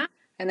 right? Yeah.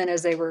 And then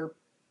as they were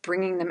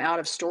bringing them out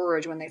of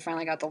storage, when they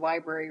finally got the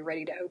library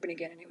ready to open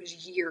again, and it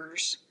was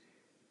years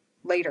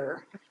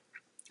later,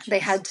 they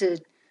had to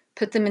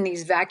put them in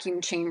these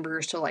vacuum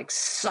chambers to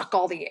suck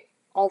all the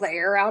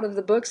air out of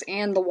the books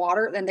and the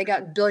water. Then they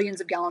got billions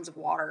of gallons of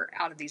water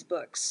out of these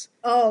books.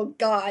 Oh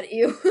God,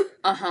 ew.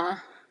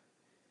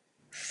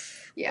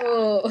 Yeah.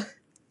 Oh.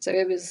 So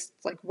it was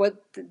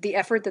what the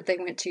effort that they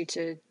went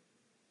to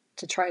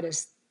try to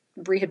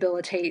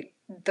rehabilitate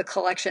the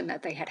collection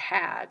that they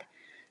had.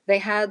 They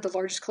had the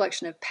largest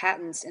collection of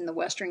patents in the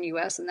Western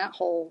U.S., and that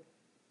whole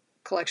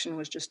collection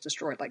was just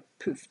destroyed.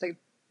 Poof.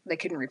 They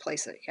couldn't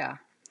replace it. Yeah.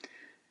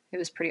 It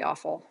was pretty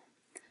awful.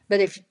 But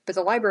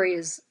the library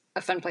is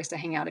a fun place to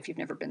hang out if you've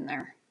never been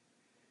there.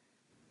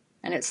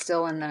 And it's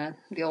still in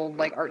the old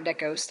Art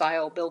Deco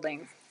style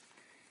building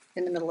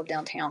in the middle of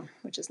downtown,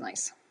 which is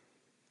nice.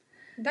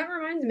 That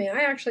reminds me,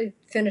 I actually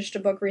finished a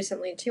book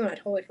recently too, and I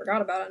totally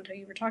forgot about it until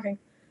you were talking.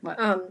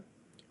 What?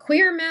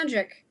 Queer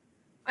Magic.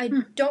 I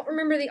don't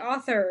remember the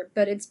author,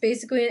 but it's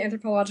basically an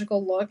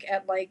anthropological look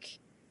at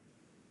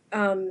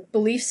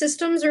belief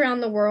systems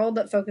around the world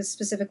that focus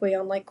specifically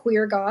on like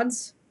queer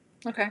gods.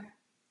 Okay.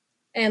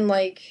 And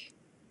like,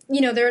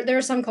 there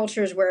are some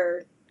cultures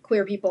where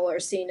queer people are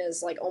seen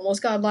as like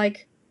almost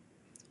godlike,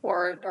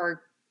 or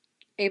are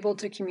able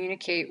to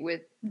communicate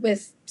with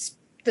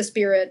the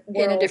spirit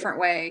world in a different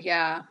way.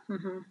 Yeah.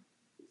 Mm-hmm.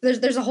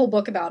 There's a whole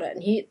book about it,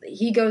 and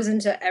he goes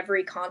into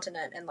every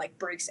continent and like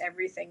breaks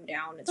everything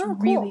down. It's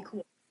really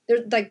cool.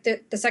 There's like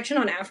the section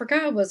on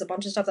Africa was a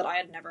bunch of stuff that I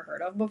had never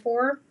heard of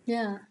before.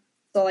 Yeah.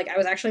 So like I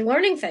was actually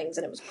learning things,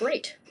 and it was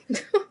great.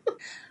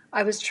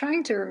 I was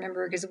trying to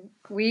remember because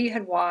we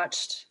had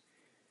watched.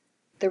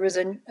 There was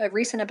a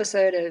recent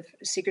episode of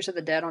Secrets of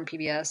the Dead on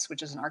PBS,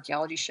 which is an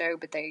archaeology show,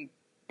 but they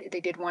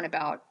did one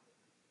about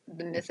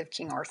the myth of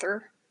King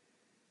Arthur.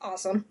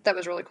 Awesome. That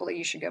was really cool that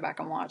you should go back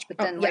and watch. But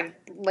then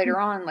later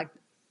on, like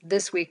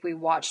this week, we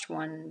watched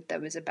one that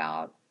was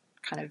about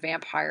kind of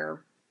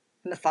vampire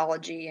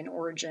mythology and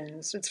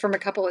origins. It's from a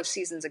couple of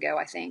seasons ago,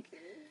 I think.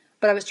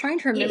 But I was trying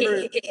to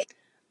remember,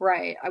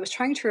 right, I was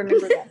trying to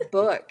remember that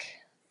book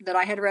that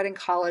I had read in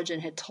college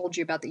and had told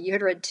you about that you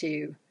had read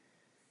too.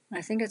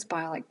 I think it's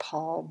by like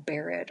Paul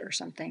Barrett or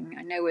something.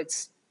 I know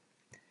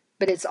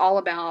but it's all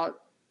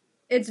about.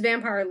 It's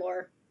vampire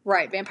lore.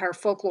 Right, vampire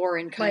folklore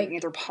and kind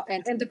like, of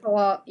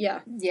anthropology. Yeah.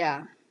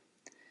 Yeah.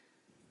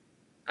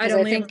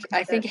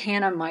 I think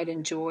Hannah might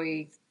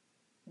enjoy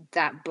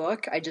that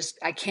book. I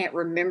can't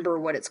remember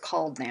what it's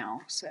called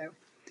now, so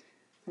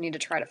I need to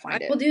try to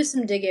find it. We'll do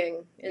some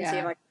digging and see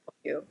if I can help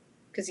you.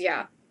 Because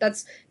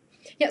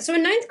so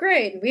in 9th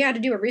grade we had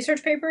to do a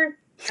research paper,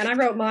 and I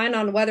wrote mine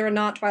on whether or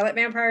not Twilight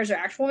vampires are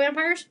actual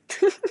vampires.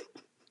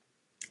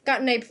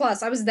 Got an A+.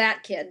 I was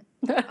that kid.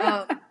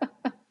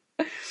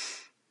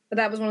 But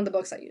that was one of the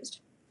books I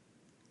used.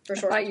 I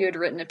thought you had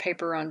written a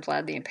paper on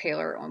Vlad the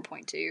Impaler at one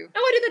point too. Oh,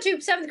 I did that too.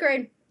 7th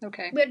grade.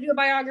 Okay. We had to do a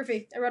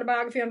biography. I wrote a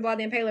biography on Vlad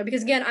the Impaler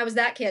because, again, I was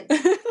that kid.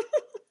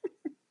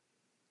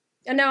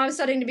 And now I'm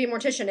studying to be a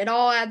mortician. It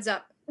all adds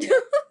up.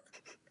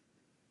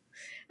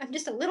 I'm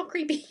just a little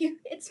creepy.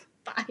 It's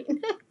fine.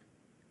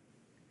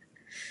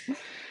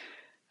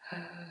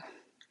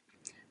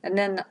 And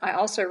then I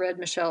also read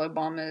Michelle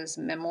Obama's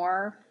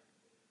memoir.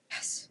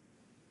 Yes.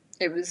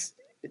 It was...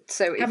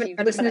 So if you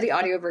listen to the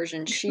audio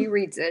version, she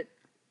reads it.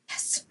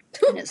 Yes.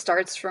 And it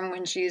starts from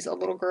when she's a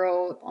little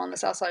girl on the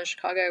south side of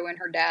Chicago, and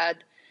her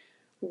dad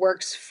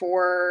works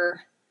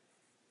for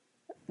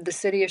the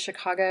city of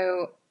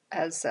Chicago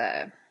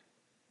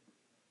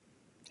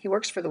he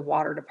works for the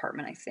water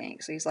department, I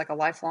think. So he's like a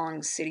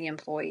lifelong city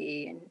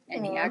employee,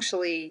 and he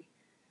actually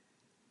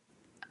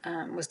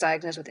was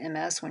diagnosed with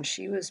MS when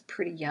she was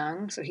pretty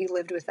young. So he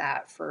lived with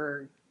that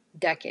for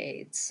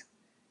decades.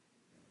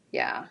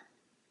 Yeah.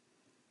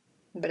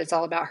 But it's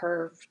all about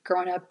her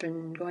growing up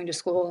and going to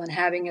school and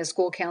having a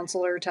school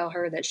counselor tell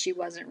her that she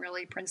wasn't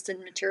really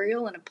Princeton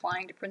material and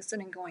applying to Princeton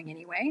and going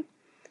anyway.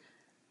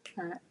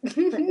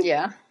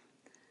 Yeah.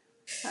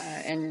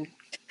 And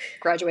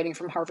graduating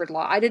from Harvard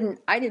Law. I didn't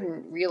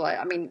realize,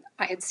 I mean,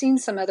 I had seen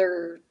some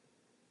other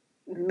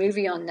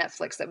movie on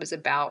Netflix that was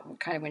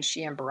about kind of when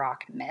she and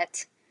Barack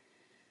met.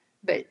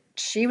 But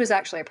she was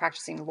actually a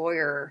practicing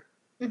lawyer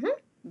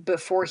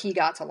before he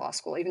got to law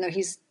school, even though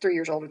he's 3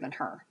 years older than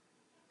her.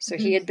 So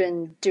he had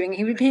been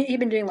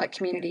doing like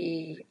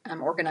community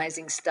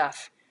organizing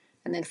stuff,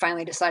 and then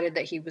finally decided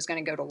that he was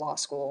going to go to law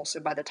school. So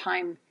by the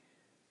time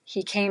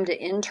he came to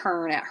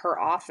intern at her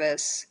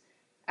office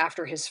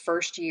after his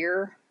first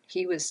year,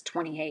 he was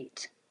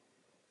 28.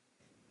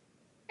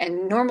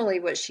 And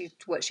normally what she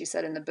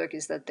said in the book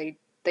is that they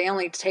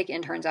only take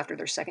interns after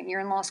their second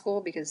year in law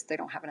school because they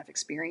don't have enough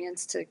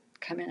experience to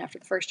come in after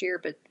the first year,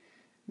 but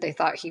they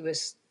thought he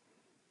was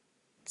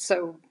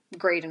so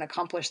great and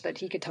accomplished that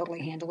he could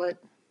totally handle it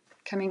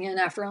coming in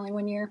after only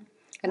 1 year.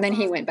 And then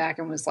he went back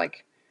and was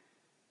like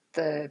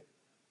I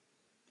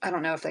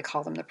don't know if they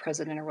call them the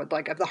president or what,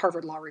 like of the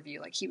Harvard Law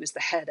Review. Like he was the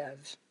head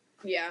of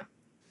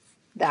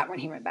that when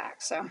he went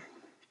back. So,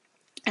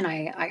 and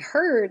I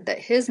heard that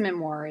his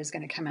memoir is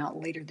going to come out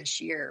later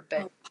this year,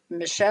 but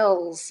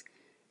Michelle's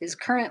is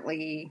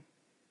currently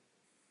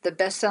the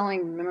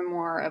best-selling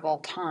memoir of all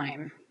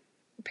time,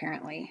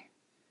 apparently.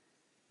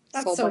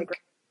 That's sold so like great.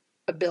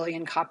 1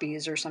 billion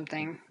copies or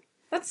something.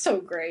 That's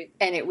so great.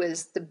 And it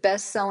was the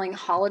best-selling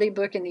holiday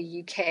book in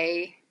the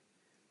UK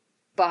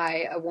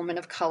by a woman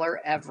of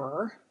color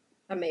ever.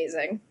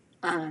 Amazing.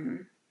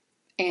 And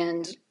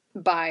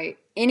by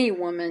any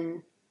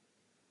woman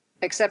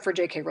except for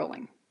J.K.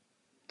 Rowling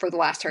for the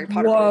last Harry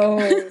Potter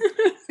book.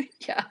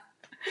 Yeah.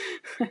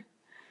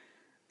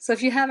 So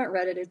if you haven't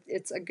read it,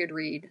 it's a good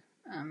read.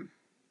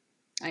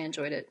 I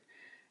enjoyed it.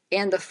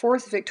 And the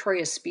 4th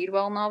Victoria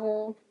Speedwell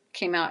novel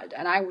came out,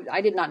 and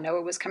I did not know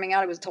it was coming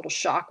out. It was a total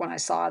shock when I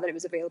saw that it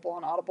was available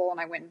on Audible, and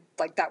I went,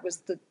 like, that was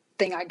the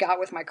thing I got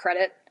with my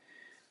credit.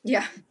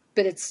 Yeah.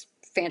 But it's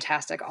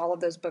fantastic. All of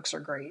those books are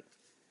great.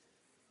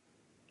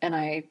 And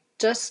I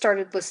just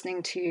started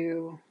listening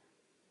to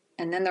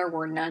And Then There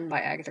Were None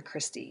by Agatha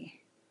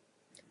Christie.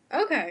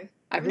 Okay.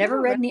 I've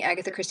never read any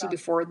Agatha Christie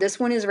before. This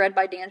one is read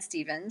by Dan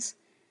Stevens.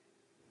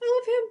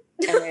 I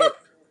love him.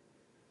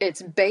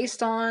 it's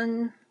based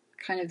on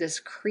kind of this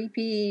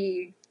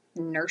creepy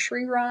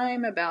nursery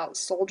rhyme about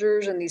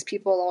soldiers, and these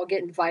people all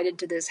get invited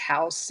to this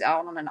house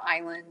out on an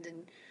island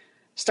and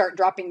start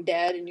dropping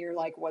dead, and you're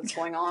like, what's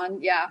going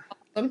on? Yeah.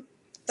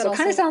 So it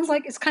kind of sounds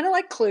like, it's kind of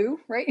like Clue,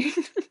 right?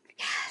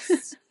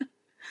 Yes.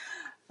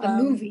 The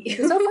movie.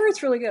 So far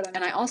it's really good.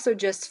 And I also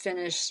just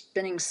finished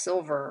Spinning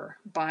Silver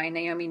by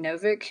Naomi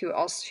Novik, who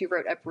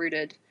wrote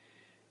Uprooted.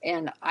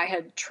 And I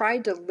had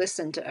tried to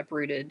listen to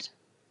Uprooted,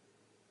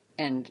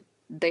 and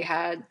they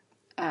had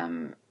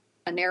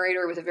a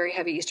narrator with a very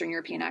heavy Eastern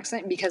European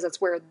accent, because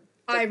that's where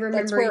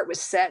it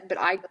was set. But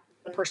I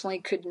personally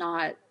could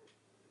not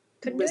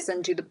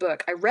listen to the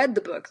book. I read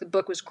the book. The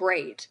book was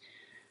great.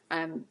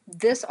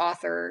 This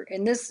author,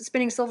 and this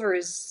Spinning Silver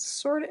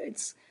is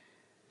it's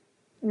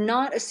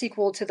not a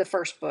sequel to the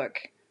first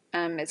book.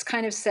 It's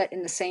kind of set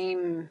in the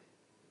same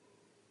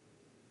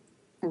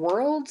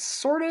world,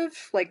 sort of,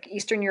 like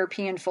Eastern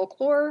European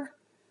folklore,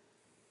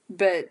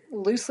 but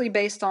loosely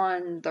based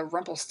on the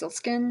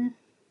Rumpelstiltskin.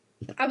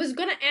 I was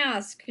going to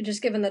ask,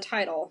 just given the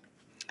title.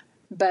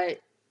 But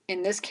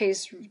in this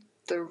case,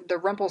 the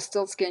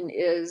Rumpelstiltskin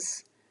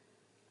is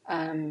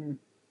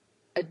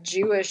a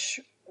Jewish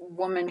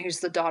woman who's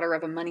the daughter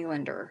of a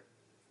moneylender.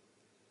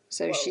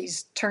 So Whoa.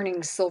 She's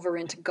turning silver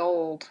into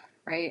gold,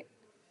 right?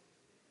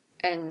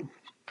 And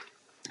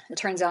it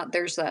turns out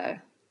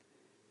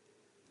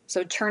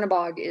so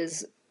Chernabog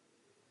is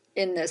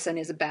in this and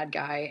is a bad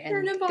guy.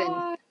 And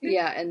Chernabog!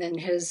 And then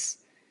his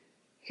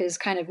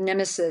kind of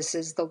nemesis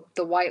is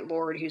the White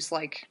Lord, who's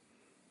like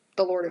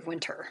the Lord of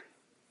Winter.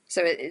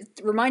 So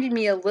it reminded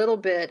me a little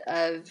bit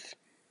of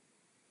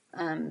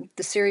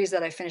the series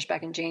that I finished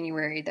back in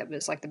January that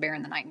was like The Bear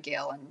and the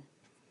Nightingale, and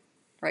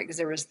right, because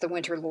there was the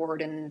Winter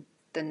Lord and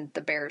then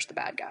the Bear's the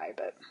bad guy,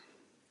 but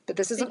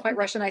this isn't quite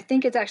Russian. I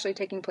think it's actually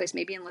taking place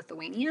maybe in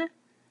Lithuania.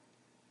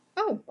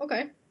 Oh,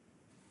 okay.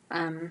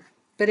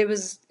 But it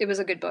was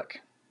a good book.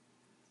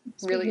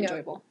 Really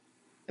enjoyable.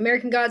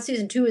 American Gods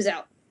Season 2 is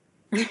out.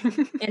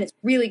 And it's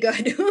really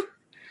good.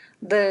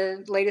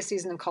 The latest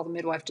season of Call the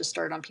Midwife just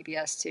started on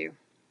PBS too.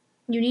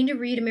 You need to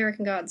read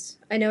American Gods.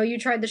 I know you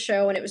tried the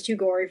show and it was too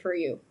gory for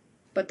you,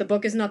 but the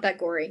book is not that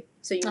gory.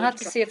 So I'll have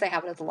to see if they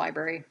have it at the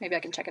library. Maybe I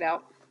can check it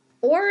out.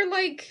 Or,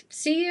 like,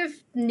 see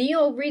if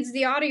Neil reads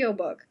the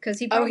audiobook, because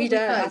he probably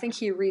does. I think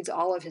he reads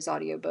all of his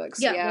audiobooks.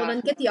 Yeah, well, then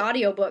get the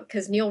audiobook,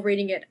 because Neil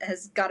reading it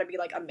has got to be,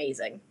 like,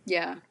 amazing.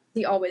 Yeah.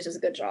 He always does a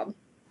good job.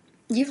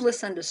 You've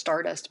listened to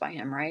Stardust by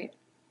him, right?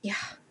 Yeah.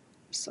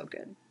 So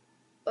good.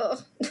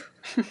 Ugh.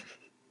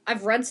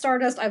 I've read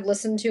Stardust. I've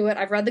listened to it.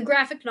 I've read the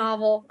graphic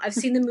novel. I've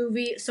seen the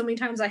movie so many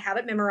times I have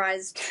it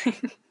memorized.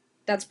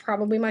 That's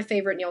probably my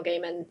favorite Neil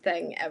Gaiman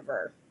thing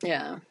ever.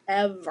 Yeah.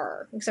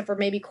 Ever. Except for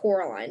maybe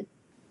Coraline.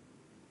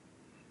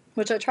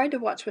 Which I tried to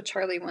watch with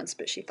Charlie once,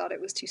 but she thought it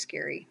was too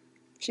scary.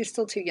 She's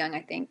still too young, I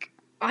think.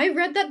 I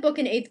read that book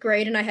in 8th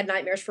grade, and I had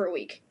nightmares for a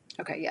week.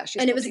 Okay, yeah.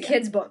 And it was a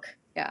kid's book.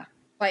 Yeah.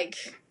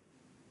 Like...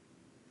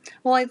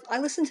 Well, I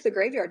listened to the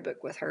Graveyard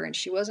Book with her, and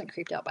she wasn't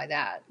creeped out by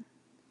that.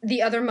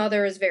 The other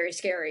mother is very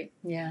scary.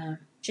 Yeah.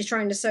 She's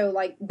trying to sew,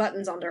 like,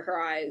 buttons onto her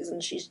eyes,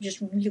 and she's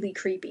just really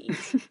creepy.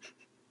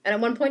 And at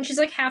one point, she's,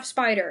 like, half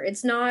spider.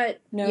 It's not...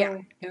 No. Yeah.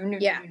 No.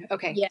 Yeah.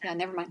 Okay. Yeah.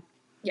 Never mind.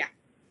 Yeah.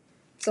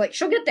 So, like,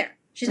 she'll get there.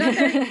 She's not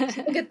there.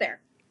 She'll get there.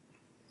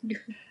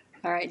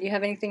 All right. Do you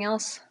have anything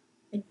else?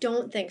 I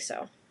don't think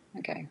so.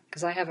 Okay.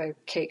 Because I have a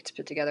cake to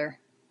put together.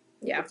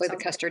 Yeah. Hopefully the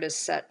custard is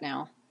set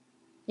now.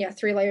 Yeah,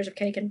 3 layers of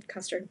cake and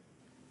custard.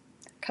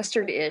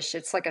 Custard-ish.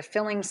 It's like a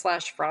filling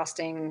 /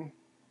 frosting.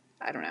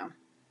 I don't know.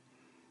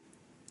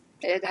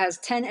 It has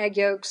 10 egg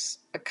yolks,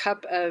 a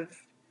cup of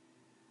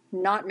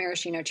not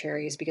maraschino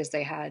cherries, because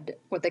they had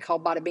what they call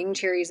bada bing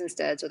cherries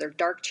instead, so they're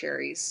dark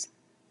cherries.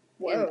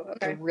 Whoa, okay.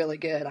 They're really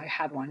good. I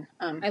had one.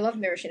 I love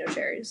maraschino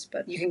cherries,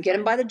 but... You can get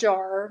them by the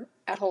jar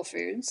at Whole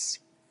Foods.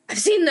 I've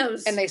seen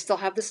those! And they still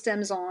have the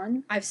stems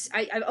on. I've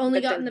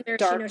only gotten the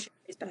maraschino cherries,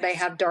 but they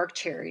have dark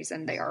cherries,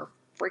 and they are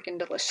freaking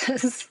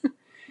delicious.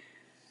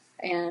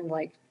 And,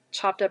 like,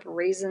 chopped up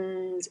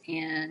raisins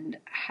and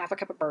half a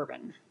cup of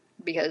bourbon,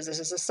 because this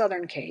is a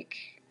southern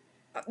cake.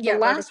 The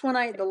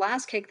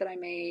last cake that I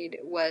made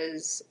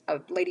was a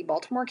Lady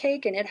Baltimore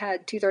cake, and it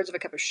had 2/3 of a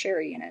cup of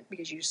sherry in it,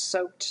 because you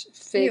soaked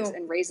figs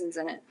and raisins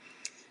in it.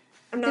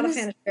 I'm not a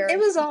fan of sherry.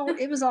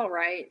 It was all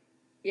right.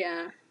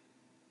 Yeah.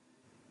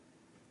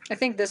 I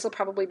think this will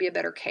probably be a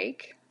better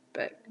cake,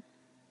 but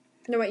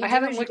no, wait, I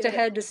haven't looked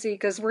ahead to see,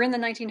 because we're in the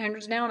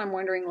 1900s now, and I'm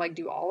wondering, like,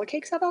 do all the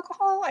cakes have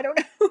alcohol? I don't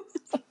know.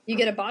 You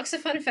get a box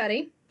of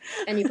Funfetti,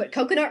 and you put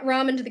coconut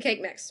rum into the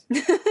cake mix.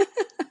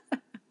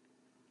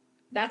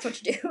 That's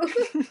what you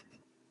do.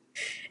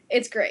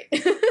 It's great.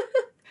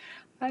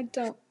 I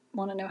don't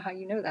want to know how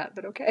you know that,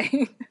 but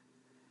okay.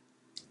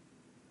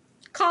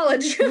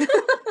 College.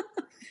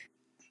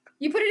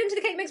 You put it into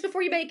the cake mix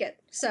before you bake it.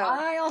 So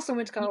I also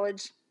went to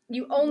college.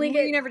 You only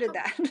get... You never did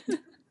that.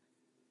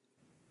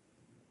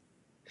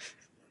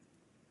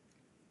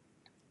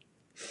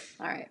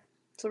 All right.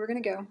 So we're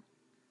going to go.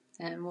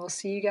 And we'll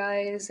see you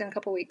guys in a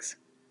couple weeks.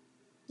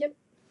 Yep.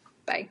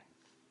 Bye.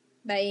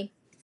 Bye.